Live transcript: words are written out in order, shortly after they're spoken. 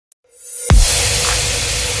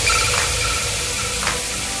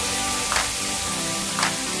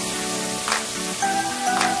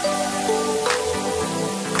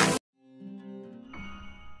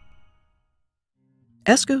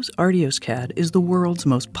ESKO's ArtiosCAD is the world's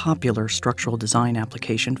most popular structural design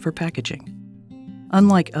application for packaging.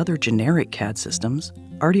 Unlike other generic CAD systems,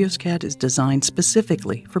 ArtiosCAD is designed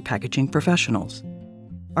specifically for packaging professionals.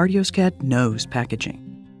 ArtiosCAD knows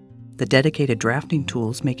packaging. The dedicated drafting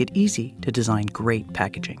tools make it easy to design great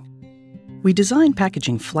packaging. We design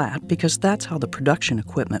packaging flat because that's how the production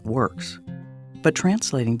equipment works. But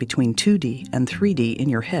translating between 2D and 3D in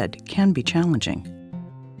your head can be challenging.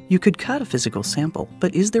 You could cut a physical sample,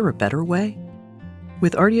 but is there a better way?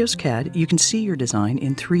 With ArtiosCAD, you can see your design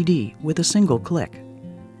in 3D with a single click.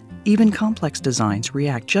 Even complex designs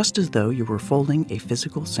react just as though you were folding a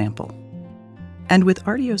physical sample. And with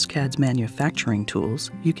ArtiosCAD's manufacturing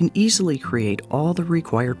tools, you can easily create all the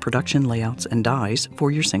required production layouts and dies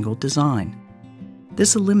for your single design.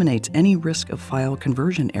 This eliminates any risk of file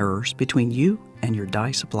conversion errors between you and your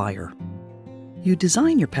die supplier. You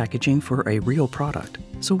design your packaging for a real product,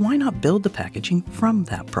 so why not build the packaging from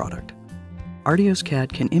that product?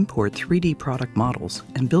 ArtiosCAD can import 3D product models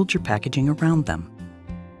and build your packaging around them.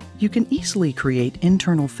 You can easily create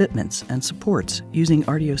internal fitments and supports using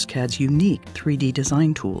ArtiosCAD's unique 3D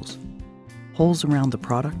design tools. Holes around the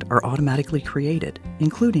product are automatically created,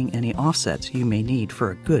 including any offsets you may need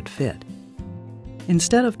for a good fit.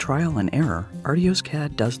 Instead of trial and error,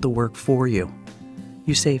 ArtiosCAD does the work for you.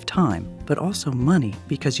 You save time, but also money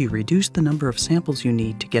because you reduce the number of samples you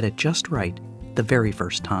need to get it just right the very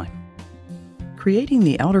first time. Creating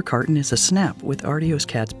the outer carton is a snap with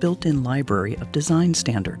ArtiosCAD's built-in library of design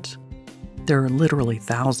standards. There are literally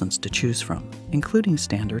thousands to choose from, including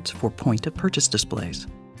standards for point-of-purchase displays.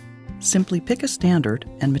 Simply pick a standard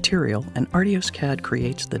and material and ArtiosCAD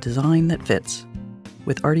creates the design that fits.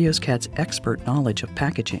 With ArtiosCAD's expert knowledge of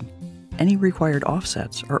packaging, any required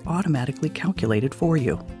offsets are automatically calculated for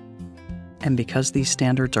you. And because these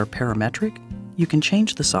standards are parametric, you can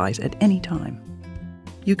change the size at any time.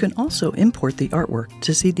 You can also import the artwork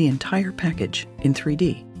to see the entire package in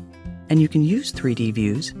 3D. And you can use 3D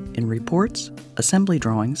views in reports, assembly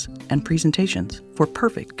drawings, and presentations for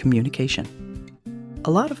perfect communication.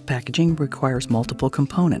 A lot of packaging requires multiple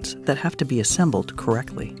components that have to be assembled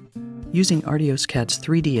correctly. Using ArtiosCAD's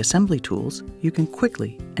 3D assembly tools, you can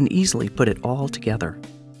quickly and easily put it all together.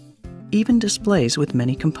 Even displays with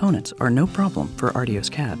many components are no problem for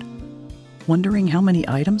ArtiosCAD. Wondering how many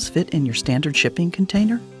items fit in your standard shipping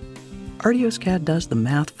container? ArtiosCAD does the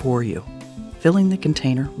math for you, filling the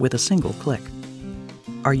container with a single click.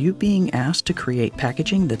 Are you being asked to create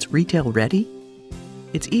packaging that's retail ready?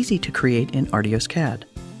 It's easy to create in ArtiosCAD.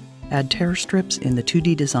 Add tear strips in the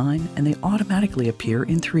 2D design and they automatically appear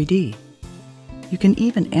in 3D. You can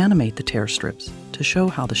even animate the tear strips to show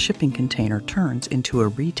how the shipping container turns into a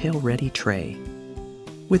retail-ready tray.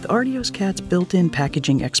 With ArtiosCAD's built-in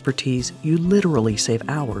packaging expertise, you literally save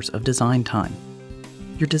hours of design time.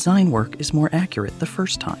 Your design work is more accurate the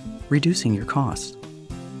first time, reducing your costs.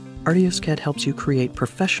 ArtiosCAD helps you create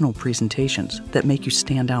professional presentations that make you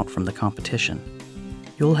stand out from the competition.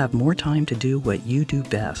 You'll have more time to do what you do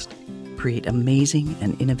best, create amazing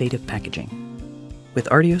and innovative packaging. With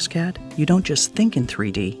ArtiosCAD, you don't just think in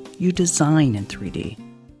 3D, you design in 3D.